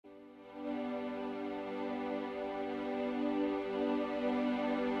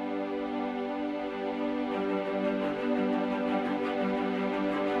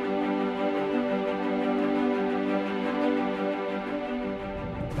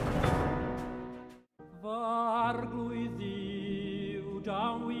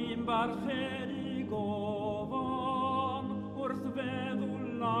archerig ofon wrth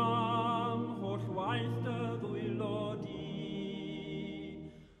feddwl am holl waith dy ddwylodi.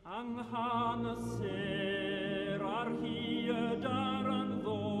 Anghaneser ar hyd ar yn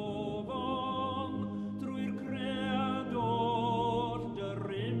ddofon drwy'r creador dy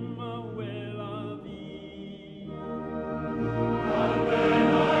rym y wela fi.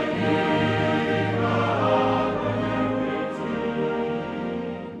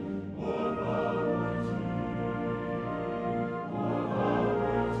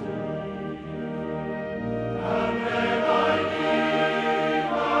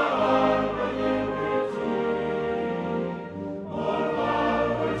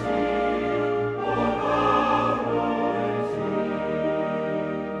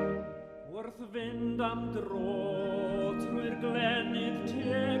 Fynd am dro trwy'r glenydd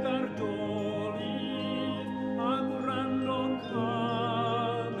teg ar dolydd a gwrando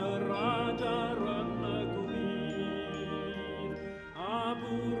can yr adar yn y gwydd a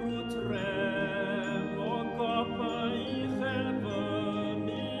bwrw trem o gopa uchel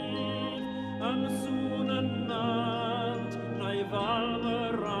fynydd yn sŵn yn nant na'i falm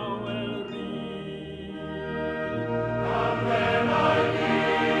yr awel ryd. Amen a'i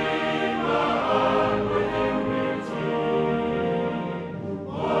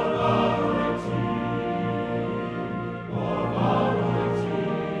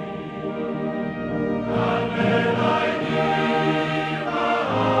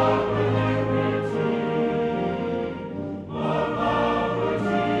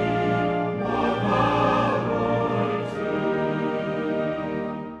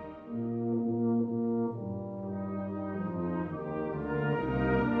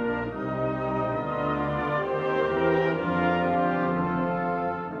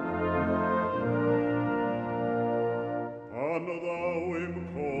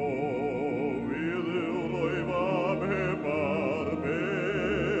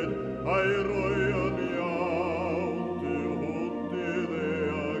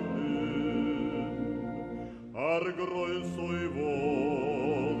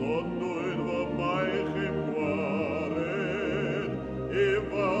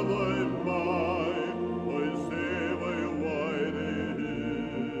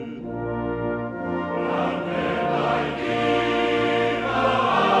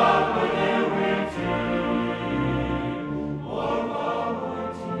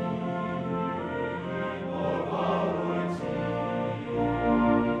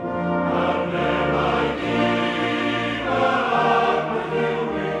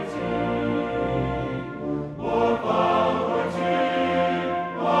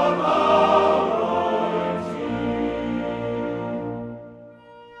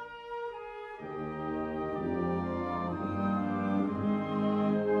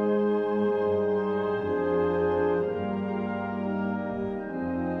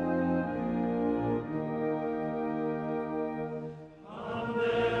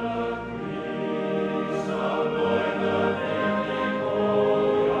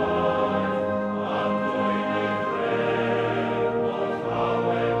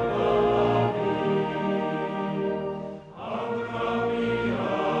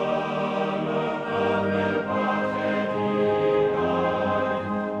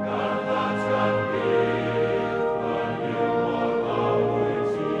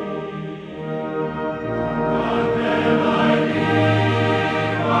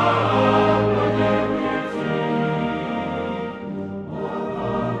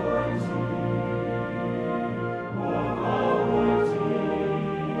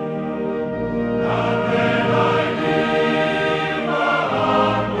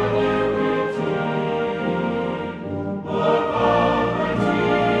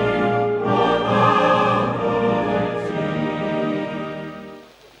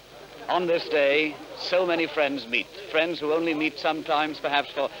On this day, so many friends meet. Friends who only meet sometimes, perhaps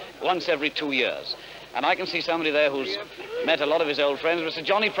for once every 2 years. And I can see somebody there who's met a lot of his old friends, Mr.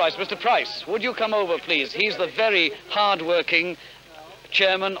 Johnny Price. Mr. Price, would you come over, please? He's the very hard-working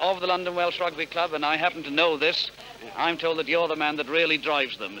chairman of the London Welsh Rugby Club, and I happen to know this. I'm told that you're the man that really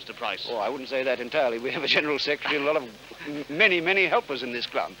drives them, Mr. Price. Oh, I wouldn't say that entirely. We have a general secretary and a lot of many helpers in this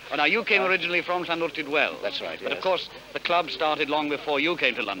club. Oh, now, you came originally from Llandwrtydwell. That's right, But, yes. of course, the club started long before you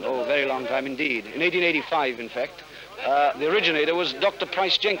came to London. Oh, a very long time indeed. In 1885, in fact. The originator was Dr.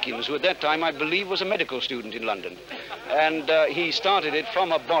 Price Jenkins, who at that time, I believe, was a medical student in London. And he started it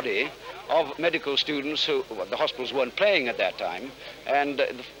from a body of medical students who, well, the hospitals weren't playing at that time, and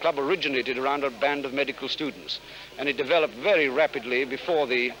the club originated around a band of medical students. And it developed very rapidly before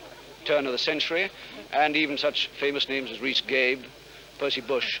the turn of the century, and even such famous names as Rhys Gabe, Percy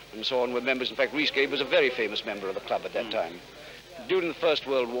Bush and so on were members. In fact, Rhys Gabe was a very famous member of the club at that time. During the First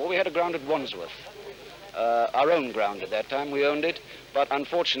World War, we had a ground at Wandsworth. Our own ground at that time, we owned it, but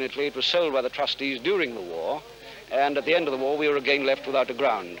unfortunately it was sold by the trustees during the war, and at the end of the war we were again left without a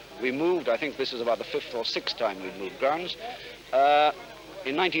ground. We moved, I think this is about the 5th or 6th time we'd moved grounds,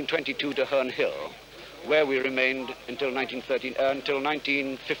 in 1922 to Herne Hill, where we remained until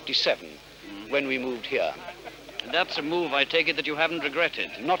 1957, when we moved here. That's a move, I take it, that you haven't regretted.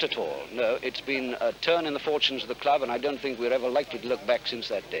 Not at all, no. It's been a turn in the fortunes of the club, and I don't think we're ever likely to look back since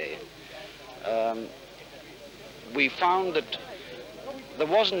that day. We found that there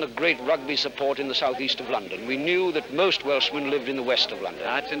wasn't a great rugby support in the southeast of London. We knew that most Welshmen lived in the west of London.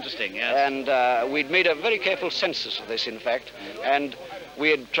 That's interesting, yes. And we'd made a very careful census of this, in fact, and we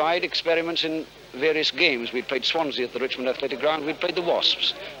had tried experiments in various games. We'd played Swansea at the Richmond Athletic Ground, we'd played the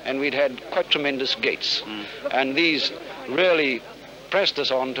Wasps, and we'd had quite tremendous gates. And these really pressed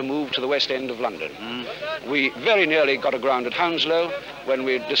us on to move to the west end of London. We very nearly got a ground at Hounslow when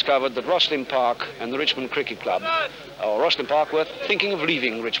we discovered that Rosslyn Park and the Richmond Cricket Club, or Rosslyn Park, were thinking of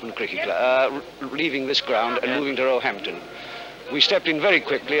leaving Richmond Cricket Club, leaving this ground and moving to Roehampton. We stepped in very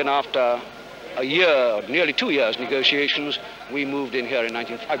quickly, and after a year, or nearly 2 years negotiations, we moved in here in I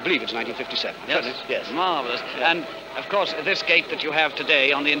believe it's 1957. Yes, yes. Marvellous. And, of course, this gate that you have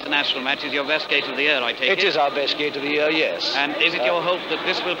today on the international match is your best gate of the year, I take it? It is our best gate of the year, yes. And is it your hope that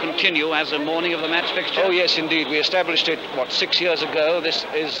this will continue as a morning of the match fixture? Oh, yes, indeed. We established it, 6 years ago. This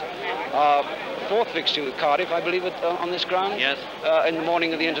is our 4th fixture with Cardiff, I believe, on this ground. Yes. In the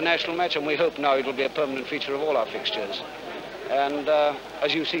morning of the international match, and we hope now it will be a permanent feature of all our fixtures. And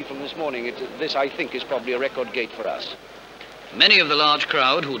as you see from this morning, this, I think, is probably a record gate for us. Many of the large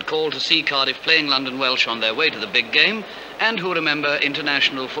crowd who'd called to see Cardiff playing London Welsh on their way to the big game, and who remember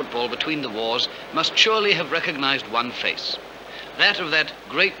international football between the wars, must surely have recognised one face. That of that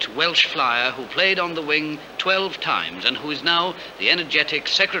great Welsh flyer who played on the wing 12 times and who is now the energetic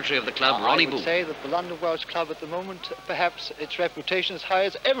secretary of the club, Ronnie Boone. I would say that the London Welsh Club at the moment, perhaps its reputation is as high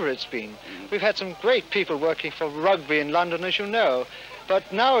as ever it's been. We've had some great people working for rugby in London, as you know.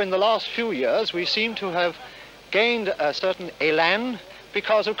 But now in the last few years, we seem to have gained a certain elan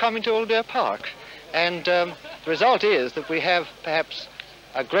because of coming to Old Deer Park. And the result is that we have perhaps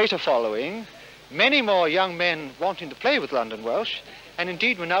a greater following, many more young men wanting to play with London Welsh, and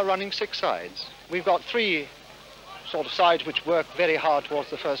indeed we're now running 6 sides. We've got 3 sort of sides which work very hard towards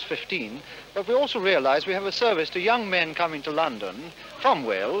the first 15, but we also realise we have a service to young men coming to London from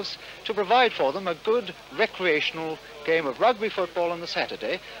Wales to provide for them a good recreational game of rugby football on the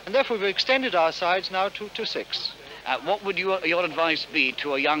Saturday, and therefore we've extended our sides now to 6. What would your advice be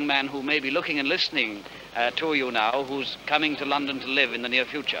to a young man who may be looking and listening to you now, who's coming to London to live in the near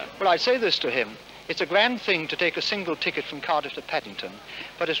future? Well, I'd say this to him. It's a grand thing to take a single ticket from Cardiff to Paddington,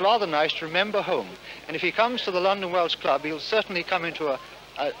 but it's rather nice to remember home. And if he comes to the London Welsh Club, he'll certainly come into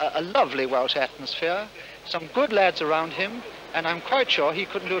a lovely Welsh atmosphere, some good lads around him, and I'm quite sure he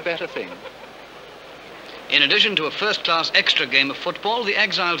couldn't do a better thing. In addition to a first-class extra game of football, the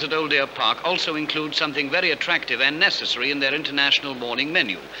Exiles at Old Deer Park also include something very attractive and necessary in their international morning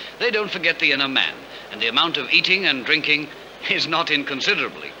menu. They don't forget the inner man, and the amount of eating and drinking is not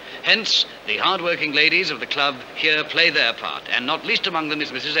inconsiderably. Hence, the hard-working ladies of the club here play their part, and not least among them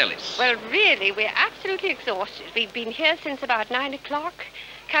is Mrs. Ellis. Well, really, we're absolutely exhausted. We've been here since about 9 o'clock,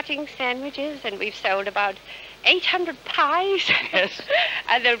 cutting sandwiches, and we've sold about 800 pies. Yes.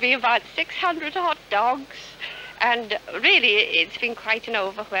 And there'll be about 600 hot dogs. And really, it's been quite an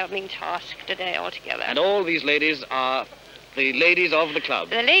overwhelming task today altogether. And all these ladies are the ladies of the club.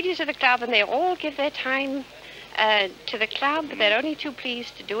 The ladies of the club, and they all give their time to the club. They're only too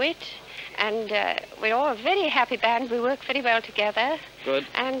pleased to do it. And we're all a very happy band. We work very well together. Good.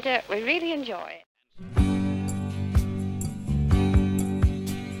 And we really enjoy it.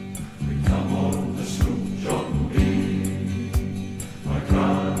 We come on the Sloop, John B. My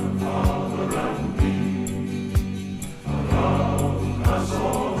grandfather and me. Around us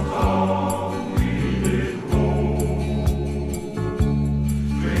all town we did roam,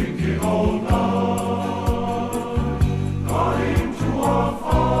 drinking all night, got into our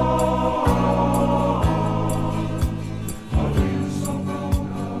farm. Our wheels so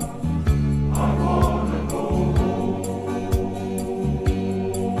broken, our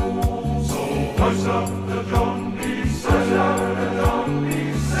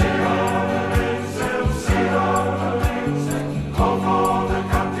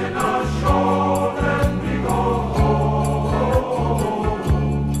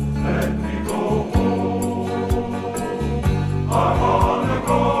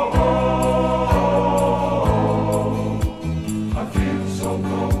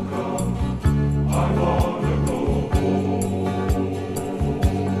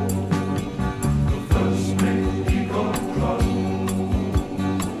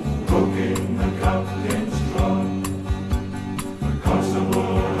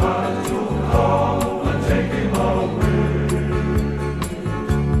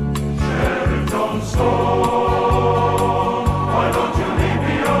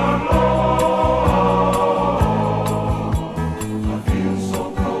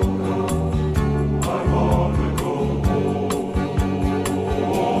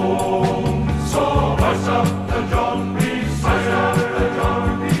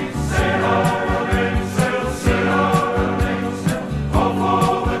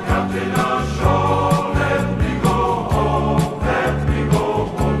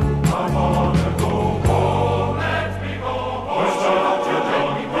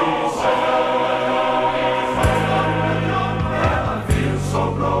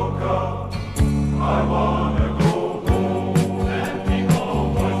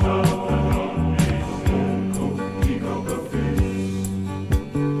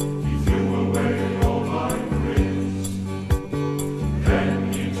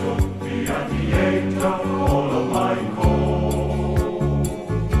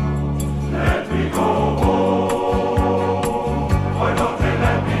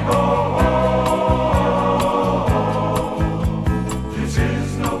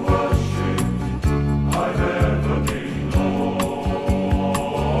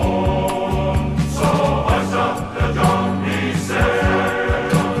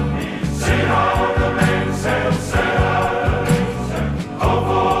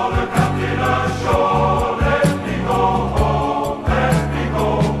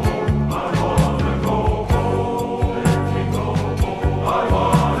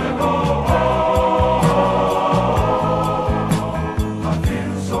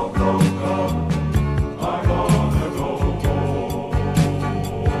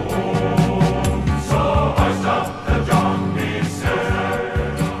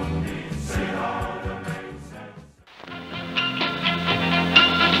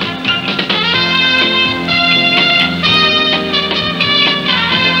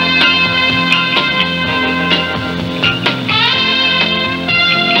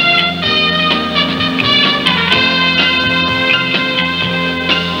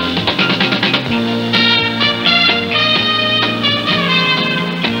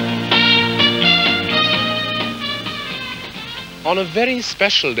on a very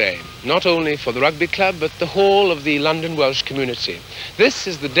special day, not only for the rugby club, but the whole of the London Welsh community. This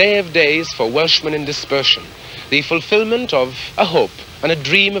is the day of days for Welshmen in dispersion, the fulfillment of a hope and a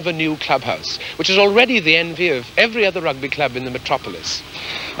dream of a new clubhouse, which is already the envy of every other rugby club in the metropolis.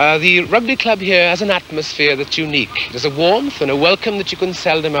 The rugby club here has an atmosphere that's unique. There's a warmth and a welcome that you can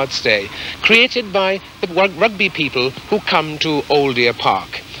seldom outstay, created by the rugby people who come to Old Deer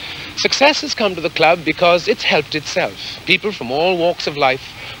Park. Success has come to the club because it's helped itself. People from all walks of life,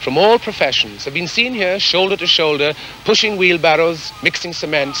 from all professions, have been seen here shoulder to shoulder, pushing wheelbarrows, mixing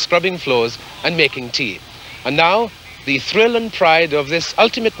cement, scrubbing floors, and making tea. And now, the thrill and pride of this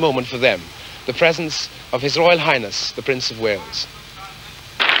ultimate moment for them, the presence of His Royal Highness, the Prince of Wales.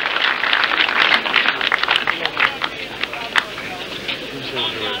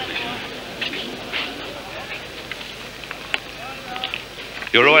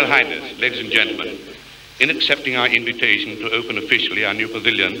 Your Royal Highness, ladies and gentlemen, in accepting our invitation to open officially our new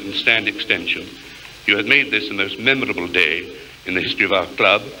pavilion and stand extension, you have made this the most memorable day in the history of our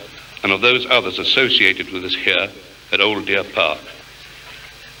club and of those others associated with us here at Old Deer Park.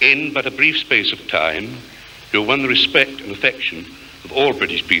 In but a brief space of time, you have won the respect and affection of all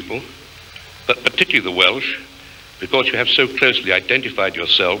British people, but particularly the Welsh, because you have so closely identified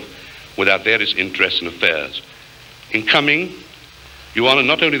yourself with our various interests and affairs. In coming, you honour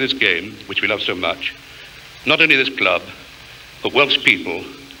not only this game, which we love so much, not only this club, but Welsh people,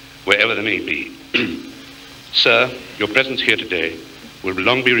 wherever they may be. Sir, your presence here today will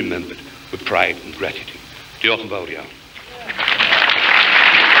long be remembered with pride and gratitude. Diolch yn fawr iawn.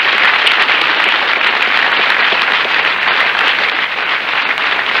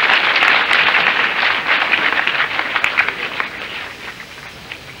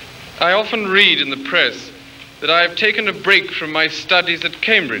 I often read in the press that I have taken a break from my studies at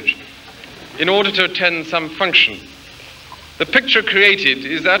Cambridge in order to attend some function. The picture created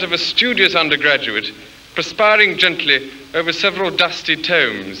is that of a studious undergraduate perspiring gently over several dusty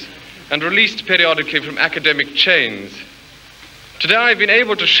tomes and released periodically from academic chains. Today I've been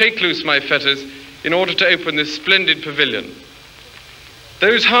able to shake loose my fetters in order to open this splendid pavilion.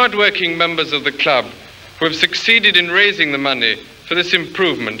 Those hard-working members of the club who have succeeded in raising the money for this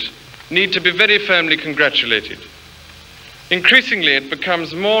improvement need to be very firmly congratulated. Increasingly, it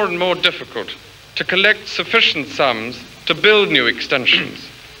becomes more and more difficult to collect sufficient sums to build new extensions.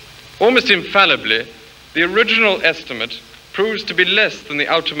 Almost infallibly, the original estimate proves to be less than the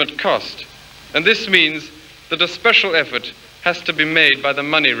ultimate cost, and this means that a special effort has to be made by the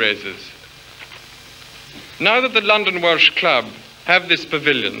money raisers. Now that the London Welsh Club have this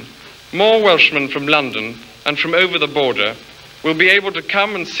pavilion, more Welshmen from London and from over the border will be able to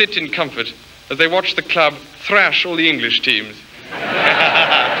come and sit in comfort as they watch the club thrash all the English teams.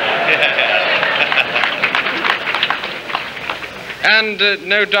 And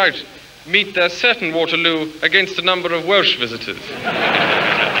no doubt meet their certain Waterloo against a number of Welsh visitors.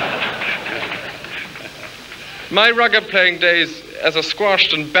 My rugger playing days as a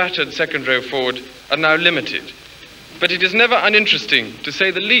squashed and battered second row forward are now limited, but it is never uninteresting, to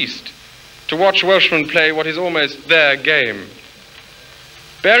say the least, to watch Welshmen play what is almost their game.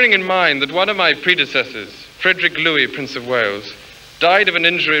 Bearing in mind that one of my predecessors, Frederick Louis, Prince of Wales, died of an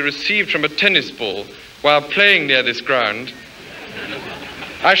injury received from a tennis ball while playing near this ground,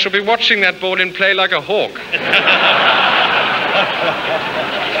 I shall be watching that ball in play like a hawk.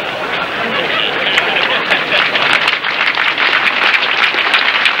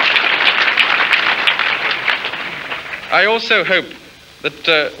 I also hope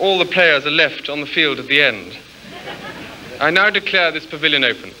that all the players are left on the field at the end. I now declare this pavilion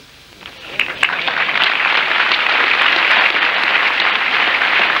open.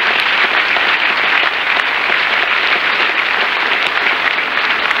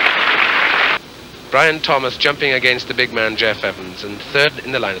 Brian Thomas jumping against the big man Jeff Evans, and third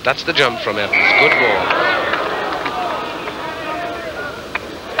in the lineup. That's the jump from Evans. Good ball.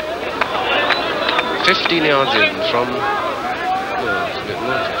 15 yards in from... No, it's a bit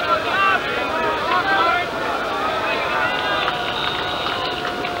more.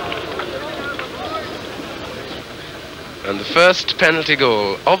 And the first penalty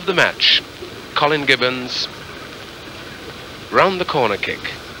goal of the match. Colin Gibbons, round the corner kick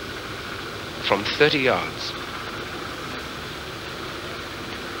from 30 yards.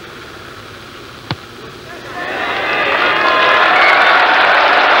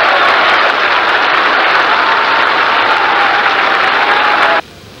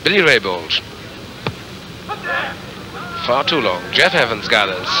 Billy Raybould. Far too long. Jeff Evans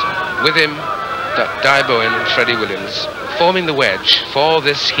gathers. With him, Di Bowen and Freddie Williams forming the wedge for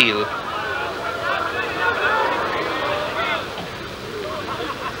this heel.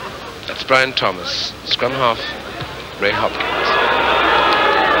 That's Brian Thomas. Scrum half, Ray Hopkins.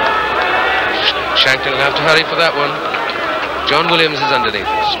 Shanklin will have to hurry for that one. John Williams is underneath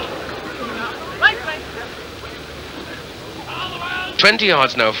it. 20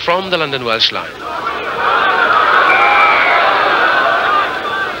 yards now from the London Welsh line.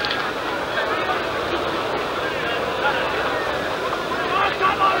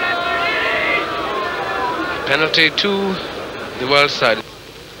 Penalty to the Welsh side.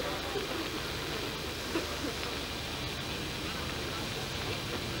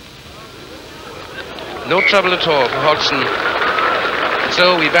 No trouble at all for Hodgson.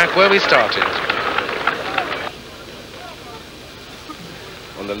 So we're back where we started.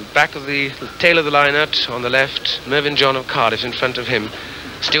 On the back of the tail of the line out, on the left, Mervyn John of Cardiff in front of him.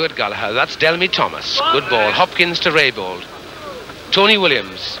 Stuart Gallagher, that's Delmy Thomas. Good ball. Hopkins to Raybould. Tony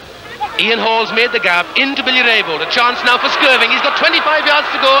Williams. Ian Hall's made the gap into Billy Raybould. A chance now for Skirving. He's got 25 yards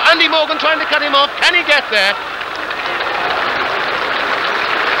to go. Andy Morgan trying to cut him off. Can he get there?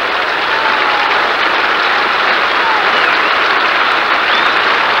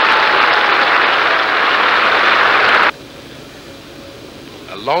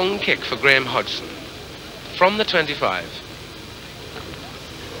 A long kick for Graham Hodgson from the 25.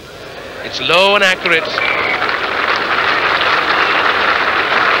 It's low and accurate.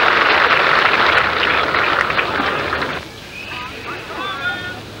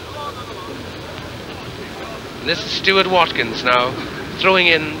 This is Stuart Watkins now, throwing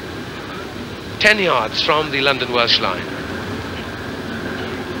in 10 yards from the London Welsh line.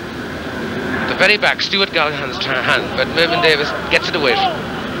 At the very back, Stuart Gallagher's hand, but Mervyn Davis gets it away.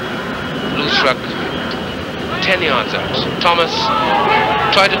 Loose ruck, 10 yards out. Thomas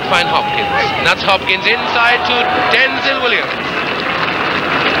tried to find Hopkins, and that's Hopkins inside to Denzel Williams.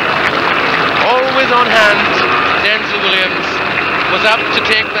 Always on hand, Denzel Williams was up to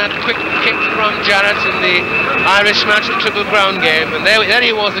take that quick kick from Jarrett in the Irish match, the Triple Crown game, and there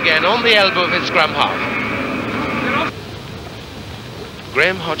he was again, on the elbow of his scrum half.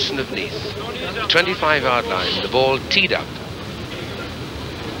 Graham Hodgson of Neath, 25-yard line, the ball teed up.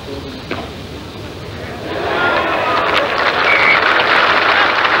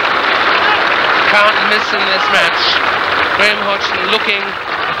 Can't miss in this match. Graham Hodgson looking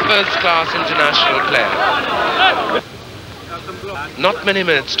a first-class international player. Not many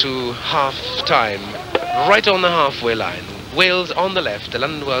minutes to half-time, right on the halfway line. Wales on the left, the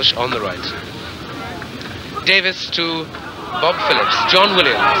London Welsh on the right. Davis to Bob Phillips. John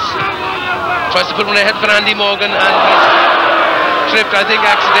Williams tries to put one ahead for Andy Morgan, and he's tripped, I think,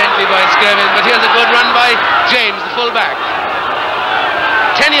 accidentally by Skirving. But here's a good run by James, the full-back.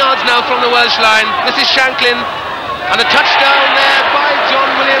 10 yards now from the Welsh line. This is Shanklin, and a touchdown there by John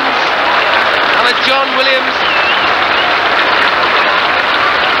Williams. And it's John Williams.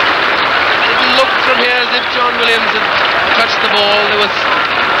 Looked from here as if John Williams had touched the ball. There was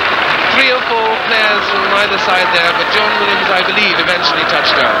 3 or 4 players from either side there, but John Williams, I believe, eventually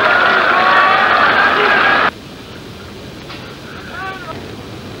touched down.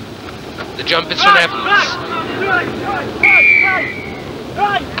 The jump is from Evans.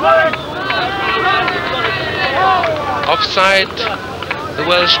 Offside the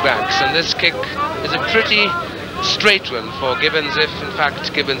Welsh backs, and this kick is a pretty straight one for Gibbons, if in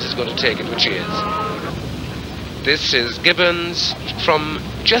fact Gibbons is going to take it, which he is. This is Gibbons from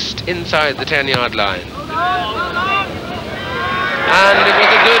just inside the 10-yard line. And it was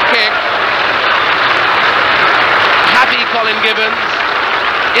a good kick. Happy Colin Gibbons,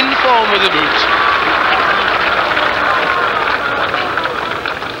 in form with a boot.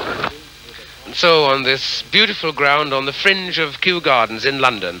 And so on this beautiful ground on the fringe of Kew Gardens in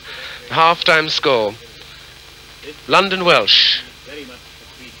London, the half-time score, London Welsh,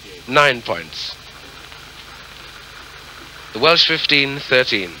 9 points. The Welsh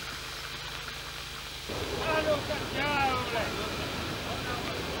 15-13.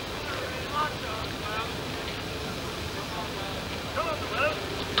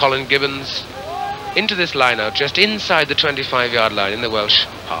 Colin Gibbons into this line out, just inside the 25-yard line in the Welsh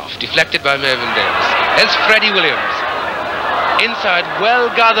half. Deflected by Mervyn Davis. There's Freddie Williams. Inside, well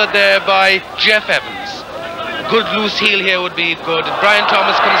gathered there by Jeff Evans. Good loose heel here would be good. Brian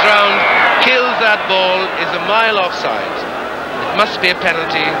Thomas comes round, kills that ball, is a mile offside. It must be a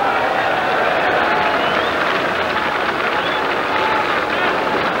penalty.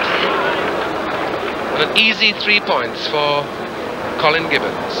 And an easy 3 points for Colin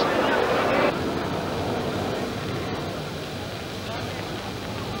Gibbons.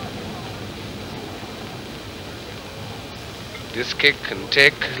 This kick can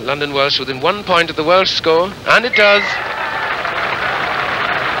take London Welsh within 1 point of the Welsh score, and it does.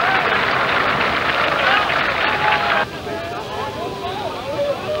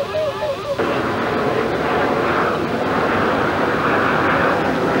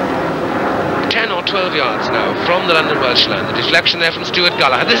 from the London Welsh line. The deflection there from Stuart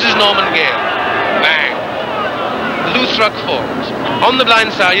Gallagher. This is Norman Gale. Bang. Loose ruck forward. On the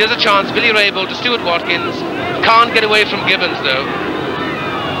blind side, here's a chance. Billy Rabel to Stuart Watkins. Can't get away from Gibbons, though.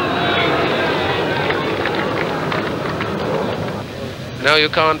 Now you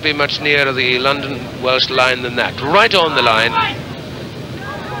can't be much nearer the London Welsh line than that. Right on the line.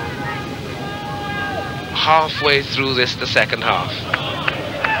 Halfway through this, the second half.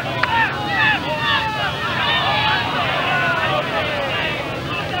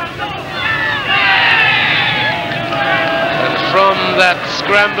 And from that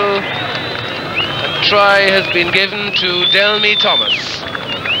scramble, a try has been given to Delmy Thomas.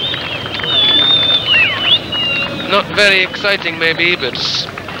 Not very exciting maybe, but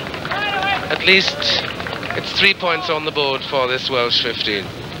at least it's 3 points on the board for this Welsh 15.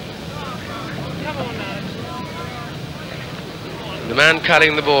 The man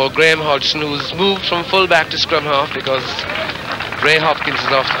carrying the ball, Graham Hodgson, who's moved from full-back to scrum-half because Ray Hopkins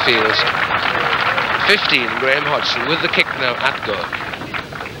is off the field. 15, Graham Hodgson, with the kick now at goal.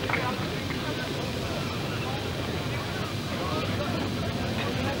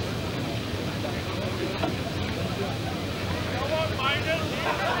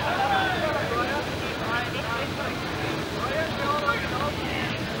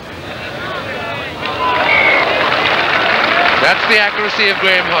 That's the accuracy of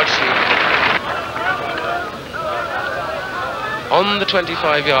Graham Hodgson. On the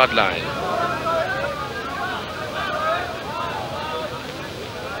 25-yard line.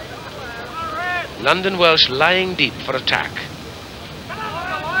 London Welsh lying deep for attack.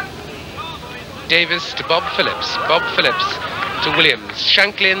 Davis to Bob Phillips. Bob Phillips to Williams.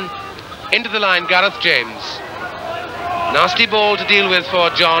 Shanklin into the line. Gareth James. Nasty ball to deal with for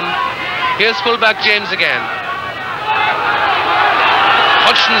John. Here's fullback James again.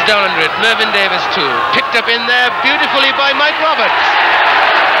 Hodgson's down under it. Mervyn Davis too. Picked up in there beautifully by Mike Roberts.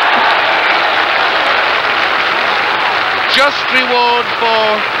 Just reward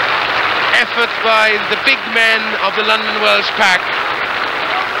for effort by the big men of the London Welsh pack.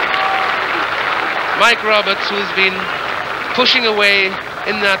 Mike Roberts, who's been pushing away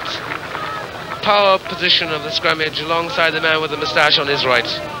in that power position of the scrummage alongside the man with the moustache on his right.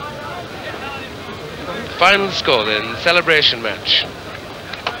 Final score then, celebration match.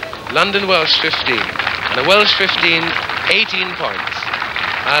 London Welsh 15, and a Welsh 15, 18 points,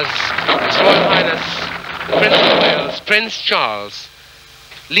 as His Royal Highness, the Prince of Wales, Prince Charles,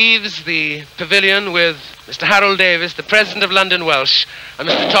 leaves the pavilion with Mr. Harold Davis, the President of London Welsh, and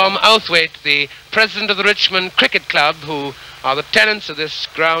Mr. Tom Outhwaite, the President of the Richmond Cricket Club, who are the tenants of this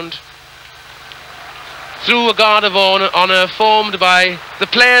ground, through a guard of honour formed by the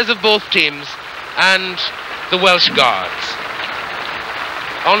players of both teams and the Welsh Guards.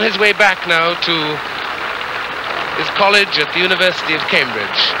 On his way back now to his college at the University of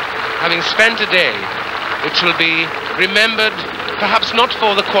Cambridge, having spent a day which will be remembered perhaps not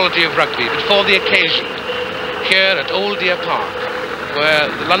for the quality of rugby, but for the occasion, here at Old Deer Park, where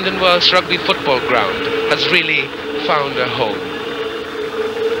the London Welsh Rugby Football Ground has really found a home.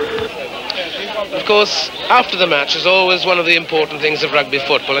 Of course, after the match is always one of the important things of rugby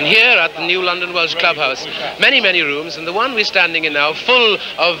football, and here at the new London Welsh Clubhouse, many rooms, and the one we're standing in now full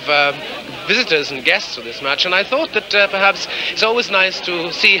of visitors and guests for this match, and I thought that perhaps it's always nice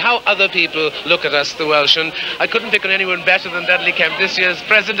to see how other people look at us, the Welsh, and I couldn't pick on anyone better than Dudley Kemp, this year's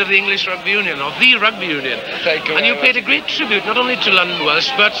President of the English Rugby Union, of the Rugby Union. Thank you. And you paid a great tribute, not only to London Welsh,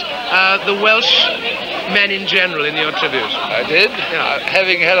 but the Welsh men in general in your tribute. I did,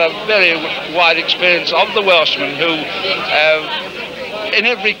 having had a very wide experience of the Welshmen who, in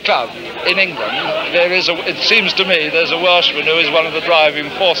every club in England, there is it seems to me, there's a Welshman who is one of the driving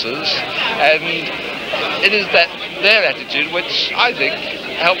forces, and it is that their attitude which I think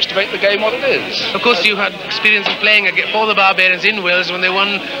helps to make the game what it is. Of course, you had experience of playing for the Barbarians in Wales when they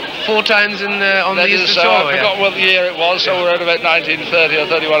won 4 times on the Eastern Shore. I forgot what the year it was, so we're at about 1930 or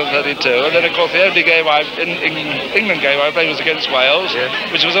 31 and 32. And then, of course, the only game England game I played was against Wales,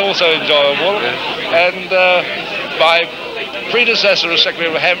 which was also enjoyable. And my predecessor as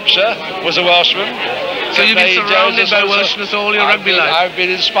Secretary of Hampshire was a Welshman. So you've been surrounded by Welshness all your rugby life? I've been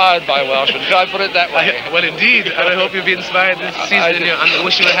inspired by Welshmen. Can I put it that way? Well, indeed. And I hope you've been inspired this season, and I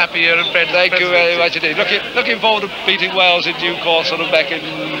wish you a happy year and Thank you very much indeed. Looking forward to beating Wales in due course, sort of back in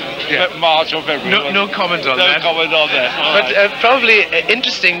March or February. No comment on that. No comment on that. But probably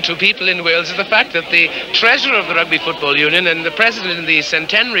interesting to people in Wales is the fact that the treasurer of the Rugby Football Union and the president in the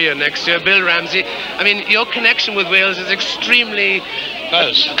centenary year next year, Bill Ramsey, I mean, your connection with Wales is extremely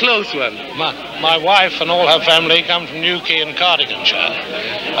Close. Close one. My wife and all her family come from Newquay in Cardiganshire,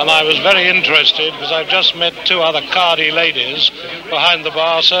 and I was very interested because I've just met 2 other Cardi ladies behind the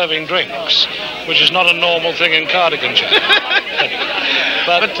bar serving drinks, which is not a normal thing in Cardiganshire.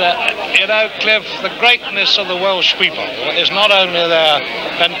 But you know, Cliff, the greatness of the Welsh people is not only their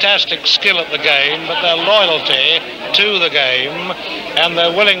fantastic skill at the game, but their loyalty to the game and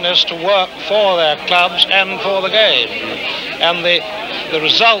their willingness to work for their clubs and for the game. And the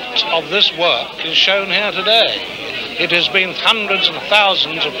result of this work is shown here today. It has been hundreds and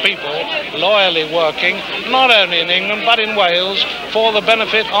thousands of people loyally working, not only in England but in Wales, for the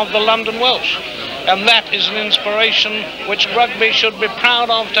benefit of the London Welsh. And that is an inspiration which rugby should be proud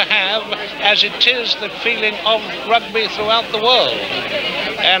of to have, as it is the feeling of rugby throughout the world.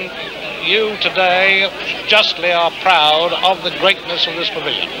 And you today justly are proud of the greatness of this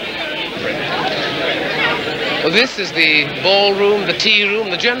pavilion. Well, this is the ballroom, the tea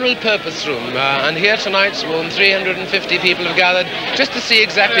room, the general purpose room, and here tonight more than 350 people have gathered just to see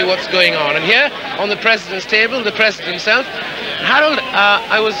exactly what's going on. And here on the President's table, the President himself. Harold,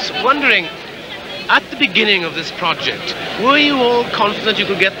 I was wondering, at the beginning of this project, were you all confident you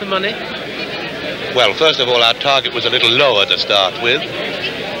could get the money? Well, first of all, our target was a little lower to start with.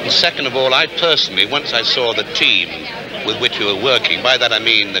 And second of all, I personally, once I saw the team with which we were working, by that I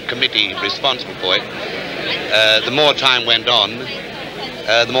mean the committee responsible for it, the more time went on,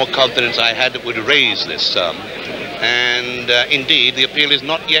 the more confidence I had that we'd raise this sum. And indeed, the appeal is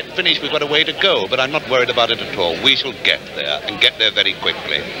not yet finished. We've got a way to go, but I'm not worried about it at all. We shall get there, and get there very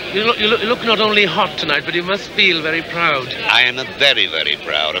quickly. You look not only hot tonight, but you must feel very proud. I am very, very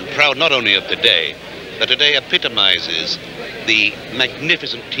proud. I'm proud not only of today, but today epitomizes the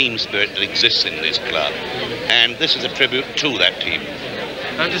magnificent team spirit that exists in this club. And this is a tribute to that team.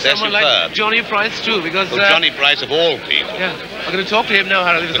 And to someone like Johnny Price too, because... Well, Johnny Price of all people. Yeah, I'm going to talk to him now,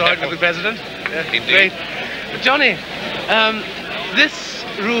 Harold, if it's all right with the President. Yeah, indeed. Great. But Johnny, this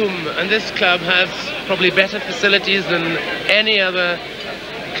room and this club has probably better facilities than any other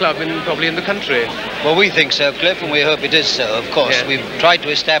club probably in the country. Well, we think so, Cliff, and we hope it is so, of course. Yeah. We've tried to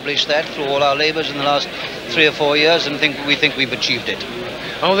establish that through all our labours in the last 3 or 4 years, and we think we've achieved it.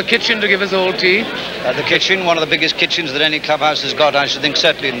 Oh, the kitchen to give us all tea? The kitchen, one of the biggest kitchens that any clubhouse has got, I should think,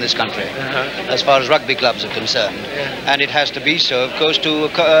 certainly in this country, as far as rugby clubs are concerned. Yeah. And it has to be so, of course, to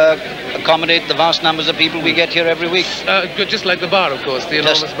accommodate the vast numbers of people we get here every week. Just like the bar, of course, the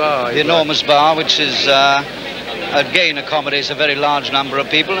enormous bar. The enormous bar, which is... again accommodates a very large number of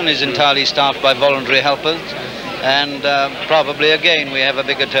people and is entirely staffed by voluntary helpers, and probably again we have a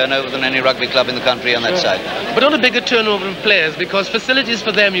bigger turnover than any rugby club in the country on that side. But not a bigger turnover of players, because facilities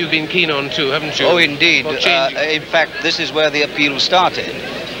for them you've been keen on too, haven't you? Oh, indeed. In fact, this is where the appeal started.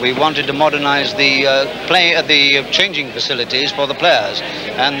 We wanted to modernise the changing facilities for the players,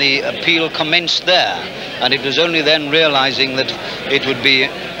 and the appeal commenced there. And it was only then realising that it would be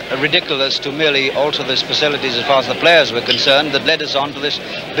ridiculous to merely alter these facilities as far as the players were concerned that led us on to this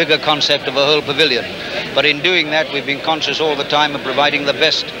bigger concept of a whole pavilion. But in doing that, we've been conscious all the time of providing the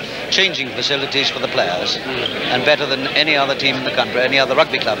best changing facilities for the players, and better than any other team in the country, any other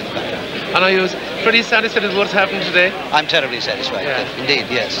rugby club in the country. And are you pretty satisfied with what's happened today? I'm terribly satisfied, indeed,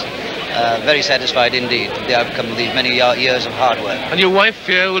 yes. Very satisfied indeed with the outcome of these many years of hard work. And your wife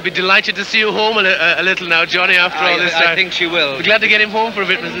here will be delighted to see you home a little now, Johnny, after all this time. I think she will. Be glad to get him home for a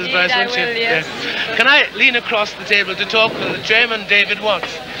bit, Mrs. Price, won't you? Yes. Yeah. Can I lean across the table to talk with the chairman, David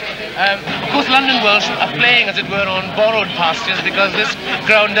Watts? Of course, London Welsh are playing, as it were, on borrowed pastures, because this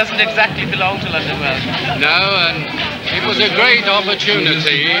ground doesn't exactly belong to London Welsh. No, and it was a great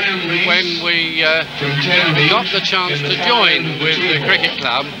opportunity when we got the chance to join with the cricket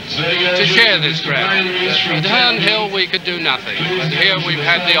club to share this ground. At Herne Hill we could do nothing, but here we've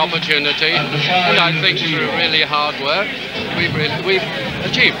had the opportunity, and I think through really hard work we've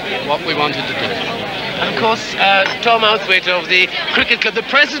achieved what we wanted to do. And of course, Tom Outhwaite of the cricket club, the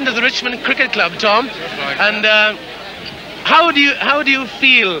president of the Richmond Cricket Club, Tom. And how do you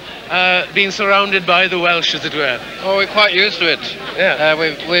feel being surrounded by the Welsh, as it were? Oh, we're quite used to it. Yeah.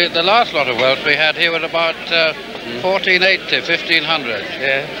 The last lot of Welsh we had here was about 1480, 1500.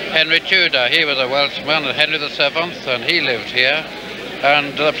 Yeah. Henry Tudor, he was a Welshman, and Henry VII, and he lived here.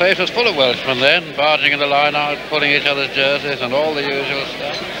 And the place was full of Welshmen then, barging in the line out, pulling each other's jerseys and all the usual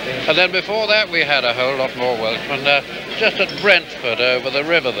stuff. And then before that we had a whole lot more Welshmen just at Brentford over the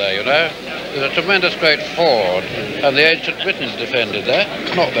river there, you know. There's a tremendous great ford, and the ancient Britons defended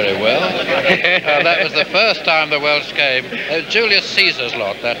that, not very well. That was the first time the Welsh came. Julius Caesar's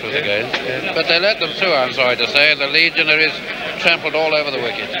lot, that was against. But they let them through, I'm sorry to say, and the legionaries trampled all over the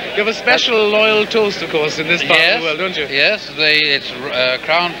wicket. You have a special loyal toast, of course, in this part of the world, don't you? Yes, it's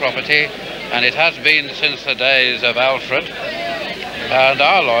Crown property, and it has been since the days of Alfred. And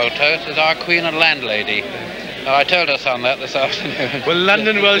our loyal toast is our Queen and Landlady. I told her son that this afternoon. Well,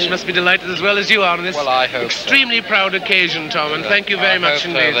 London Welsh must be delighted as well as you are on this I hope extremely proud occasion, Tom, and thank you very much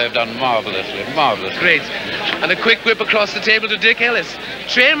indeed. They've done marvellously, marvellously. Great. And a quick whip across the table to Dick Ellis.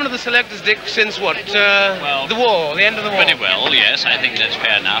 Chairman of the selectors, Dick, since what? The war, the end of the war? Pretty well, yes, I think that's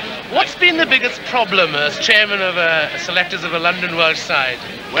fair enough. What's been the biggest problem as chairman of selectors of a London Welsh side?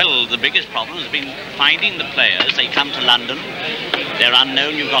 Well, the biggest problem has been finding the players. They come to London, they're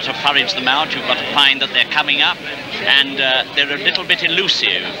unknown, you've got to forage them out, you've got to find that they're coming up, and they're a little bit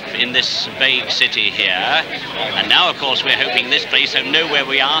elusive in this vague city here. And now, of course, we're hoping this place will know where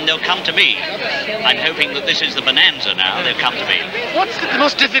we are and they'll come to me. I'm hoping that this is the bonanza now, they'll come to me. What's the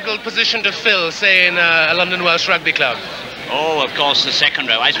most difficult position to fill, say, in a London Welsh rugby club? Oh, of course, the second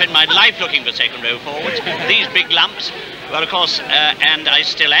row. I spent my life looking for second row forwards. These big lumps. Well, of course, and I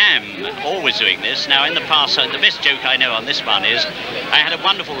still am always doing this. Now, in the past, the best joke I know on this one is I had a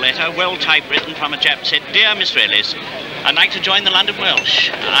wonderful letter, well typewritten, from a chap who said, "Dear Mr. Ellis, I'd like to join the London Welsh.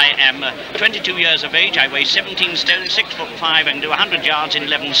 I am 22 years of age, I weigh 17 stone, 6'5", and do 100 yards in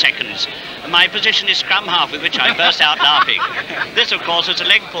 11 seconds. My position is scrum half," with which I burst out laughing. This, of course, was a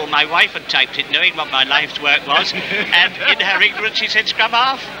leg pull. My wife had typed it, knowing what my life's work was, and in her ignorance she said scrum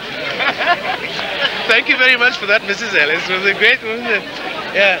half. Thank you very much for that, Mrs. Ellis. It was a great, wasn't it?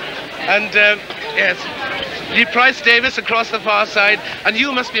 Yeah. And, yes. Lee Price Davis across the far side, and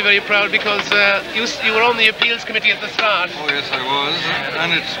you must be very proud because you were on the appeals committee at the start. Oh yes, I was,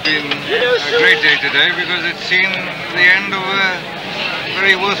 and it's been a great day today because it's seen the end of a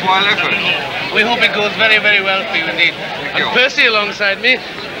very worthwhile effort. We hope it goes very, very well for you indeed. And Percy alongside me,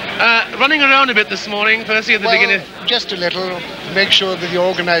 running around a bit this morning, Percy, at the beginning. Just a little, to make sure that the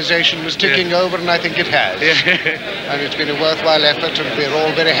organisation was ticking over, and I think it has. And it's been a worthwhile effort, and we're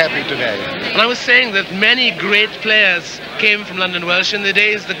all very happy today. And I was saying that many great players came from London Welsh in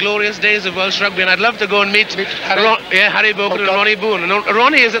the glorious days of Welsh rugby, and I'd love to go and meet Harry Bogan and Ronnie Boone. And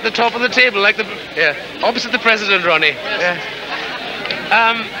Ronnie is at the top of the table, opposite the president, Ronnie.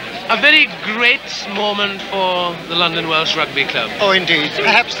 A very great moment for the London Welsh Rugby Club. Oh, indeed.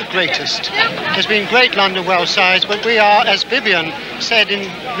 Perhaps the greatest. There's been great London Welsh sides, but we are, as Vivian said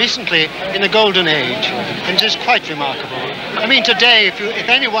recently, in a golden age. And it is quite remarkable. I mean, today, if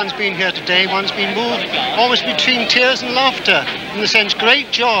anyone's been here today, one's been moved almost between tears and laughter. In the sense,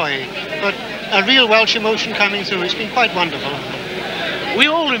 great joy, but a real Welsh emotion coming through. It's been quite wonderful. We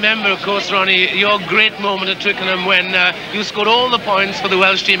all remember, of course, Ronnie, your great moment at Twickenham when you scored all the points for the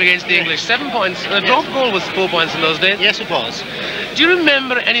Welsh team against the English. 7 points. And a drop goal was 4 points in those days. Yes, it was. Do you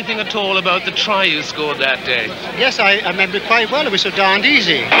remember anything at all about the try you scored that day? Yes, I remember it quite well. It was so darned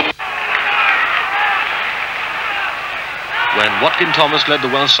easy. When Watkin Thomas led the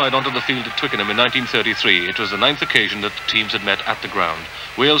Welsh side onto the field at Twickenham in 1933, it was the 9th occasion that the teams had met at the ground.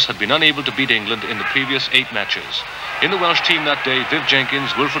 Wales had been unable to beat England in the previous 8 matches. In the Welsh team that day, Viv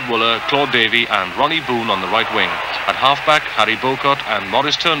Jenkins, Wilfred Wooler, Claude Davey and Ronnie Boone on the right wing. At halfback, Harry Bocott and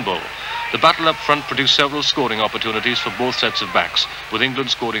Maurice Turnbull. The battle up front produced several scoring opportunities for both sets of backs, with England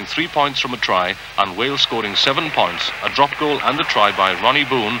scoring 3 points from a try and Wales scoring 7 points, a drop goal and a try by Ronnie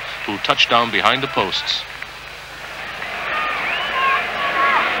Boone, who touched down behind the posts.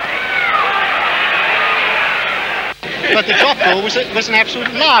 But the drop goal was an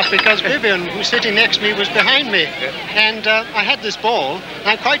absolute laugh because Vivian, who's sitting next to me, was behind me. And I had this ball, and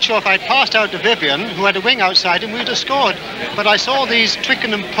I'm quite sure if I'd passed out to Vivian, who had a wing outside him, we'd have scored. But I saw these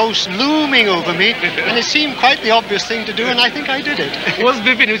Twickenham posts looming over me, and it seemed quite the obvious thing to do, and I think I did it.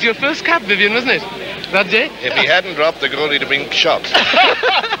 It was your first cap, Vivian, wasn't it? That day? If he hadn't dropped the goal, he'd have been shot.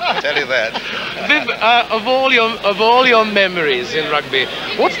 I'll tell you that. Viv, of all your memories in rugby,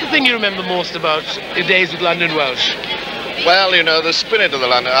 what's the thing you remember most about your days with London Welsh? Well, you know, the spirit of the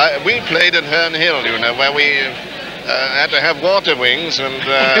London. We played at Herne Hill, you know, where we had to have water wings, and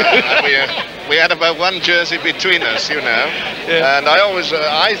we had about one jersey between us, you know. Yeah. And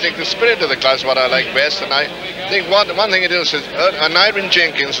I think the spirit of the club is what I like best, and I think one thing it is, Nyron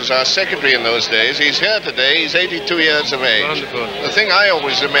Jenkins was our secretary in those days. He's here today, he's 82 years of age. Wonderful. The thing I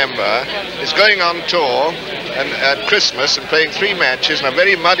always remember is going on tour at Christmas and playing 3 matches in a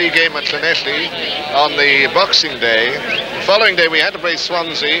very muddy game at Llanelli on the Boxing Day. The following day we had to play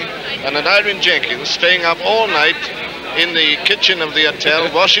Swansea, and Nyron Jenkins staying up all night in the kitchen of the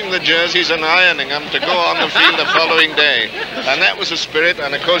hotel, washing the jerseys and ironing them to go on the field the following day. And that was the spirit,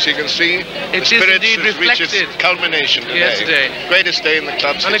 and of course you can see the spirit has reached its culmination today. Yes, Greatest day in the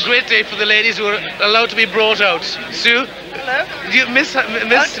club's And history. a great day for the ladies who were allowed to be brought out. Sue? Hello. Do you miss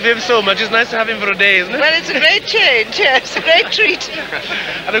Viv so much? It's nice to have him for a day, isn't it? Well, it's a great change, yes, a great treat.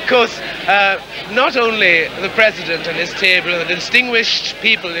 And of course, not only the president and his table and the distinguished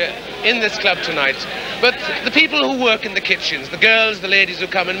people in this club tonight, but the people who work in the kitchens, the girls, the ladies who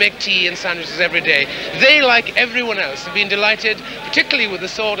come and make tea and sandwiches every day, they, like everyone else, have been delighted, particularly with the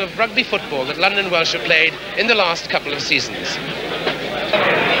sort of rugby football that London Welsh have played in the last couple of seasons.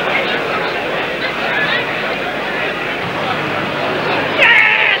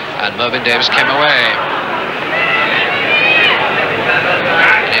 And Mervyn Davies came away.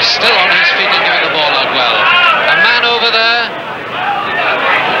 And he's still on his feet and giving the ball out well. A man over there. And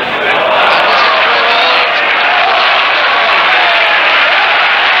this is Raybold.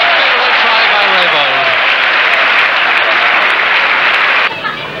 Beautiful try by Raybold.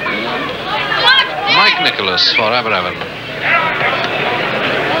 Mike Nicholas for Aberavon.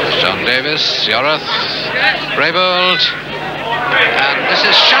 John Davis, Yorath, Raybold. And this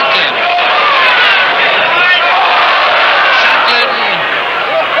is Shanklin. Shanklin.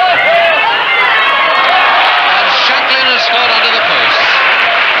 And Shanklin has scored under the post.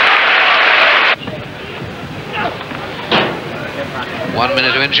 1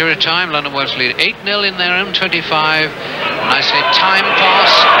 minute of injury time. London Welsh lead 8-0 in their own 25. Nicely timed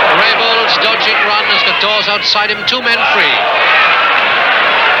pass. Raybold's dodging run has got Dawes outside him. 2 men free.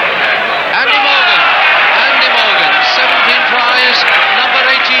 Andy Morgan. 17 tries, number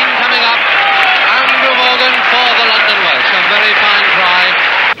 18 coming up. Andrew Morgan for the London Welsh. A very fine try.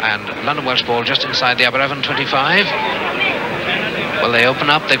 And London Welsh ball just inside the Aberavon 25. Well, they open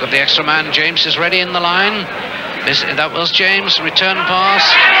up. They've got the extra man. James is ready in the line. That was James. Return pass.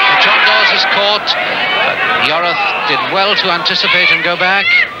 John Dawes is caught. Yorath did well to anticipate and go back.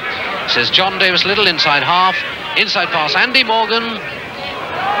 Says John Davis, little inside half. Inside pass, Andy Morgan.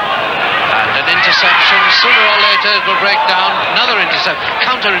 An interception, sooner or later it will break down. Another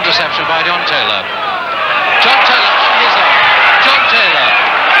counter-interception by John Taylor. John Taylor, he's on. John Taylor.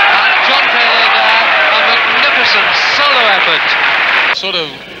 And John Taylor there, a magnificent solo effort. Sort of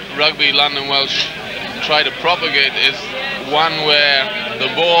rugby London Welsh try to propagate is one where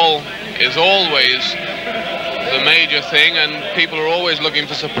the ball is always the major thing and people are always looking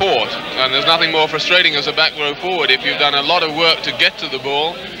for support. And there's nothing more frustrating as a back row forward if you've done a lot of work to get to the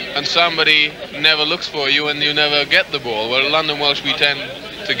ball and somebody never looks for you and you never get the ball. Well, at London Welsh we tend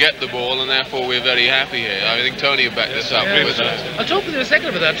to get the ball and therefore we're very happy here. I think Tony will back this up. I'll talk with you a second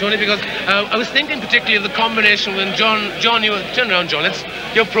about that, Tony, because I was thinking particularly of the combination when John, you turn around, John,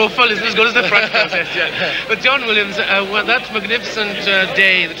 your profile isn't as good as the front contest yet. But John Williams, that magnificent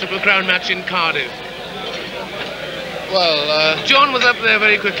day, the Triple Crown match in Cardiff. Well, John was up there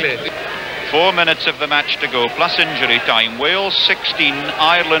very quickly. 4 minutes of the match to go, plus injury time. Wales 16,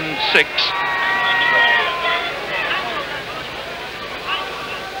 Ireland 6.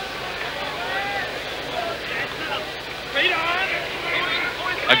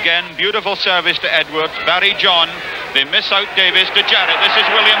 Again, beautiful service to Edwards. Barry John. They miss out Davis to Jarrett. This is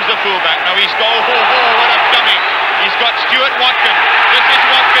Williams, the fullback. Now he's go, what a dummy. He's got Stuart Watkins. This is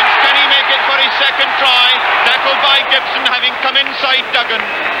Watkins. Can he make it for his second try? Tackled by Gibson, having come inside Duggan.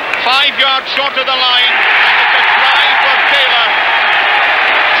 5 yards short of the line. And it's a try for Taylor.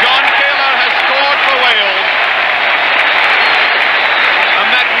 John Taylor has scored for Wales. A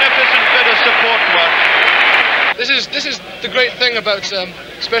magnificent bit of support work. This is the great thing about,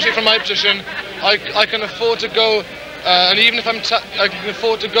 especially from my position, I can afford to go, and even if I can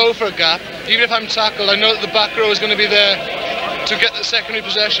afford to go for a gap, even if I'm tackled, I know that the back row is going to be there to get the secondary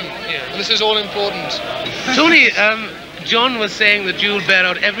possession, and this is all important. Tony, John was saying that you'll bear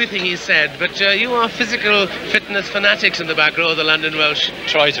out everything he said, but you are physical fitness fanatics in the back row of the London Welsh.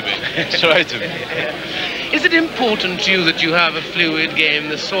 Try to be. Try to be. Is it important to you that you have a fluid game,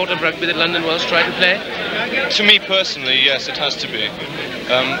 the sort of rugby that London Welsh try to play? To me personally, yes, it has to be.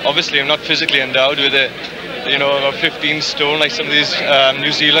 Obviously, I'm not physically endowed with it. You know, about 15 stone like some of these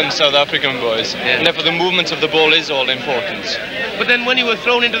New Zealand, South African boys. Yeah. And therefore the movement of the ball is all important. But then when you were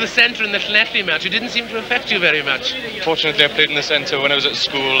thrown into the centre in the Llanelli match, it didn't seem to affect you very much. Fortunately, I played in the centre when I was at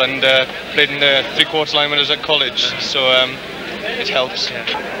school and played in the three-quarter line when I was at college, so it helps.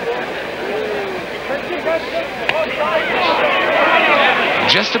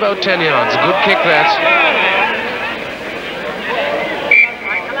 Just about 10 yards, good kick that.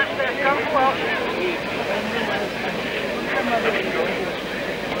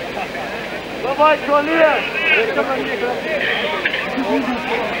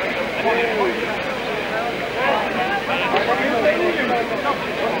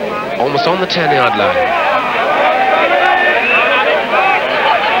 Almost on the 10-yard line.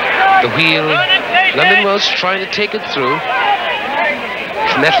 The wheel London Welsh trying to take it through.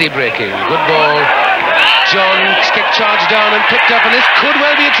 Lefty breaking. Good ball. John kick charge down and picked up, and this could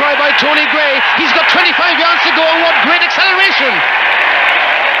well be a try by Tony Gray. He's got 25 yards to go, and what great acceleration!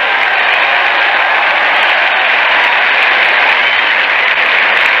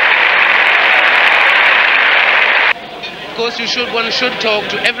 Of course, one should talk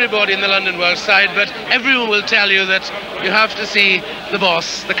to everybody in the London Welsh side, but everyone will tell you that you have to see the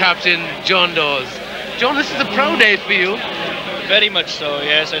boss, the captain, John Dawes. John, this is a proud day for you. Very much so,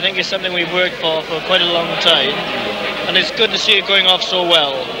 yes. I think it's something we've worked for quite a long time, and it's good to see it going off so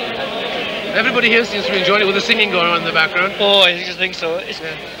well. Everybody here seems to be enjoying it with the singing going on in the background. Oh, I just think so.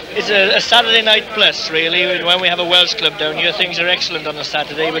 It's a Saturday night plus, really. When we have a Welsh club down here, things are excellent on a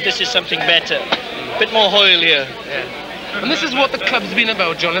Saturday, but this is something better. A bit more Hoyle here. Yeah. And this is what the club's been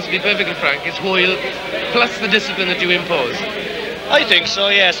about, John, let's be perfectly frank. It's Hoyle plus the discipline that you impose. I think so,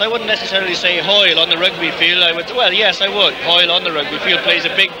 yes. I wouldn't necessarily say Hoyle on the rugby field. Well, yes, I would. Hoyle on the rugby field plays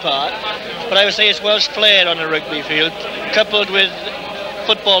a big part. But I would say it's Welsh flair on the rugby field, coupled with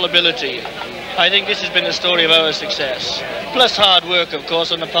football ability. I think this has been the story of our success. Plus hard work, of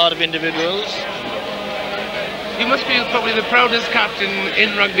course, on the part of individuals. You must be probably the proudest captain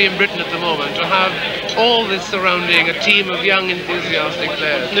in rugby in Britain at the moment, to have all this surrounding a team of young, enthusiastic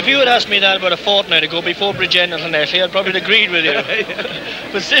players. And if you had asked me that about a fortnight ago, before Bridgend and Llanelli, I'd probably have agreed with you.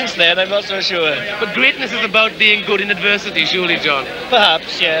 But since then, I'm not so sure. But greatness is about being good in adversity, surely, John?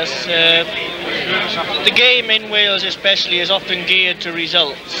 Perhaps, yes. The game in Wales especially is often geared to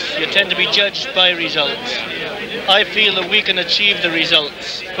results. You tend to be judged by results. I feel that we can achieve the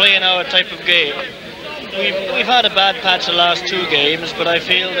results, playing our type of game. We've had a bad patch the last 2 games, but I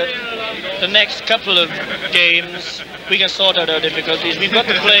feel that the next couple of games we can sort out our difficulties. We've got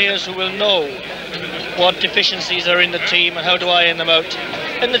the players who will know what deficiencies are in the team and how to iron them out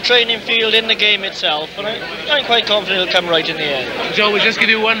in the training field, in the game itself, and I'm quite confident it'll come right in the end. John, we'll just give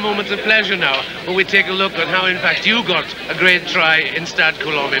you one moment of pleasure now when we take a look at how in fact you got a great try in Stade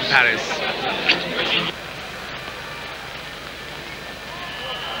Coulomb in Paris.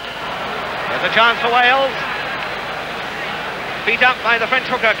 There's a chance for Wales. Beat up by the French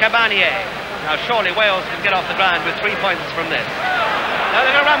hooker, Cabanier. Now surely Wales can get off the ground with 3 points from this. Now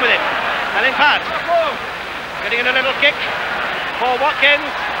they're going to run with it. And in fact, getting in a little kick for Watkins.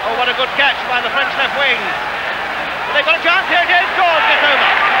 Oh, what a good catch by the French left wing. But they've got a chance. Here it is. George gets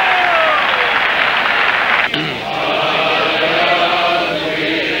over.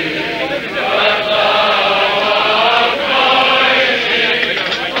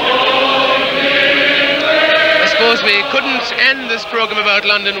 We couldn't end this programme about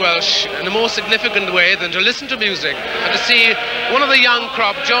London Welsh in a more significant way than to listen to music and to see one of the young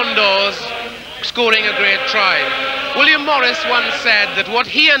crop, John Dawes, scoring a great try. William Morris once said that what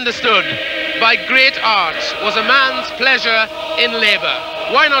he understood by great art was a man's pleasure in labour.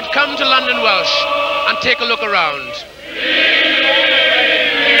 Why not come to London Welsh and take a look around?